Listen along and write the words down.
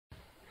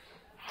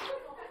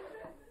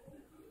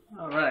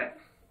Alright,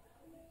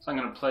 so I'm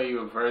going to play you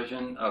a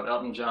version of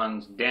Elton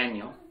John's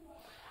Daniel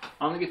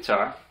on the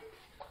guitar.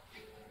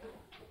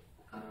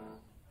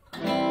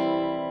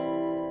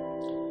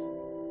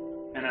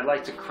 And I'd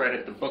like to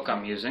credit the book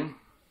I'm using,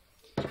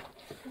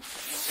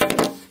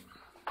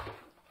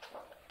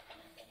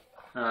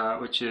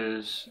 which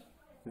is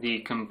The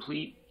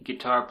Complete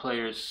Guitar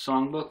Player's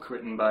Songbook,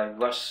 written by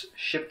Russ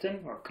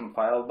Shipton, or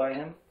compiled by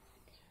him.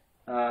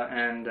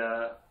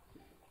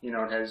 You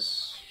know, it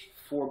has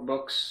 4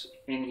 books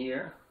in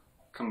here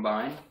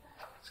combined.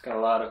 It's got a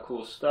lot of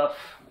cool stuff.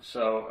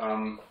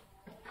 So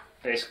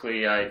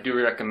basically, I do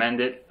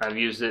recommend it. I've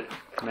used it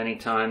many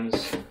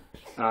times.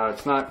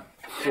 It's not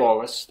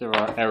flawless. There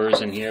are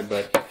errors in here,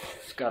 but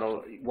it's got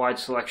a wide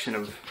selection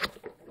of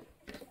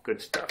good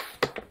stuff.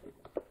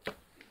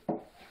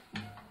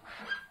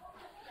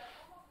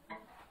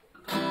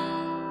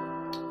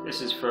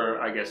 This is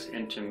for, I guess,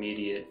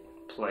 intermediate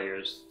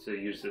players to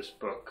use this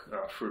book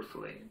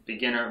fruitfully.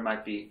 Beginner, it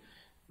might be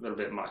a little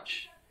bit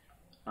much.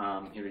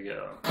 Here we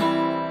go.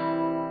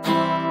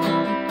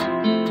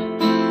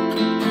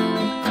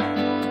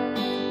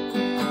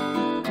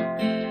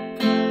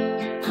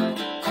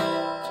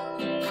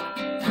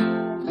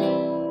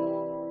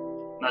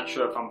 Not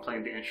sure if I'm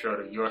playing the intro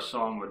to your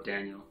song or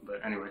Daniel,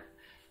 but anyway.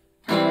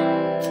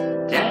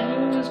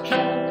 Daniel is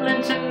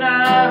traveling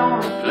tonight on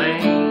a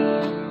plane.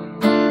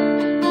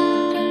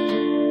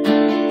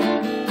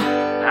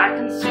 I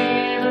can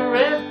see the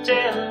red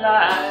tail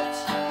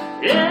lights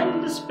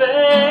in the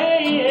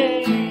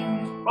Spain.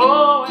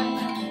 Oh,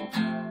 and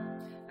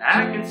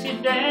I can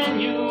see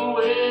Daniel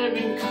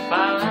waving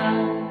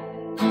goodbye.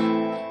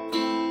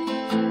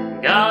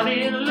 God,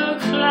 it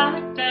looks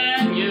like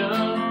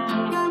Daniel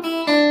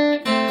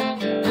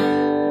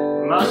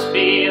must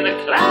be the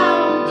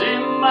clouds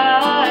in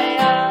my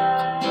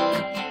eyes.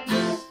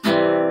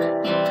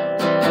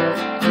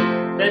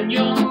 Then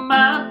you're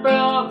my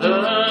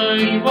brother,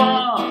 you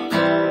are.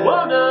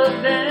 What does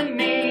that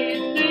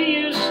mean? Do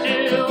you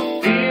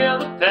still feel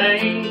the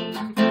pain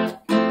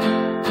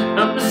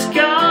of the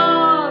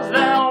scars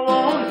that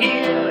won't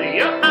heal?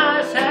 Your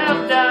eyes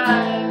have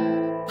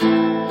died.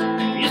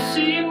 You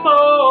see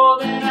more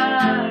than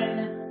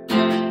I.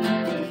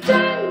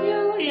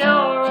 Daniel,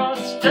 you're a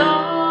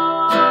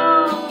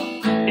star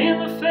in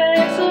the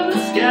face of the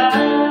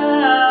sky.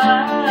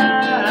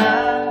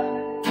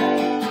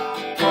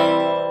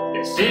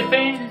 They say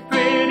pain's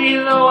pretty,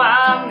 though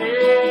I've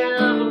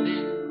never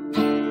been.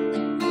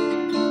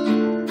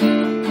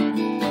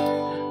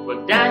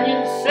 Well,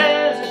 Daniel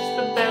says it's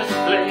the best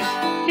place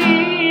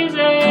he's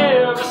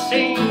ever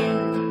seen.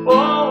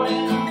 Oh,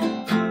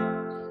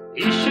 and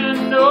he should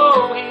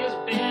know he's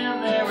been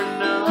there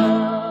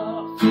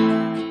enough.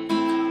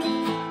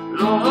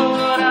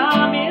 Lord, I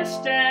miss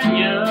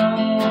Daniel.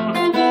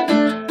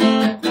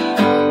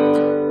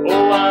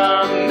 Oh, I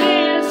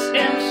miss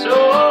him so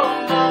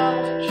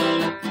much.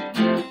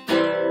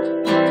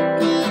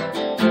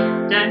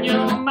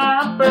 Daniel, my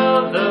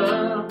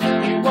brother,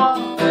 you are.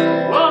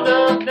 What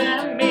does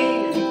that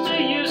mean? Do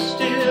you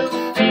still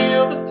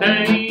feel the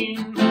pain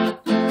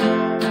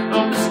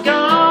of the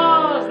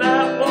scars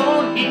that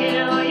won't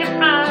heal? Your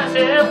eyes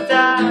have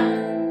died.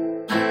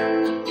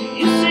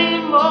 You see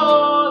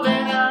more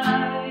than I.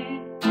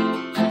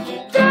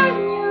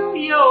 Daniel,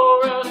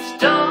 you're a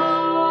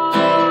star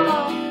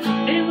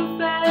in the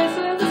face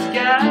of the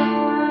sky.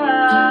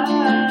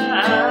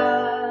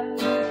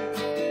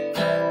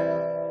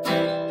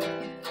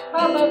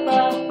 Ba, ba, ba,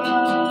 ba,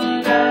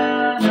 da,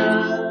 da.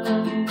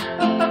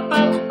 Ba, ba, ba,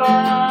 ba,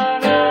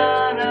 da,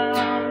 da.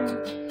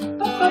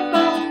 Ba, ba,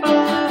 ba, ba.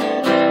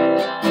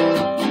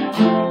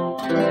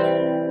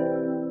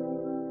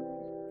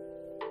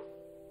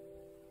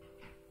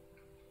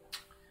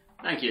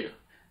 Thank you.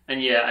 And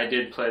yeah, I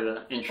did play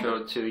the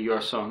intro to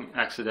your song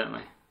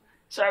accidentally.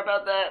 Sorry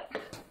about that.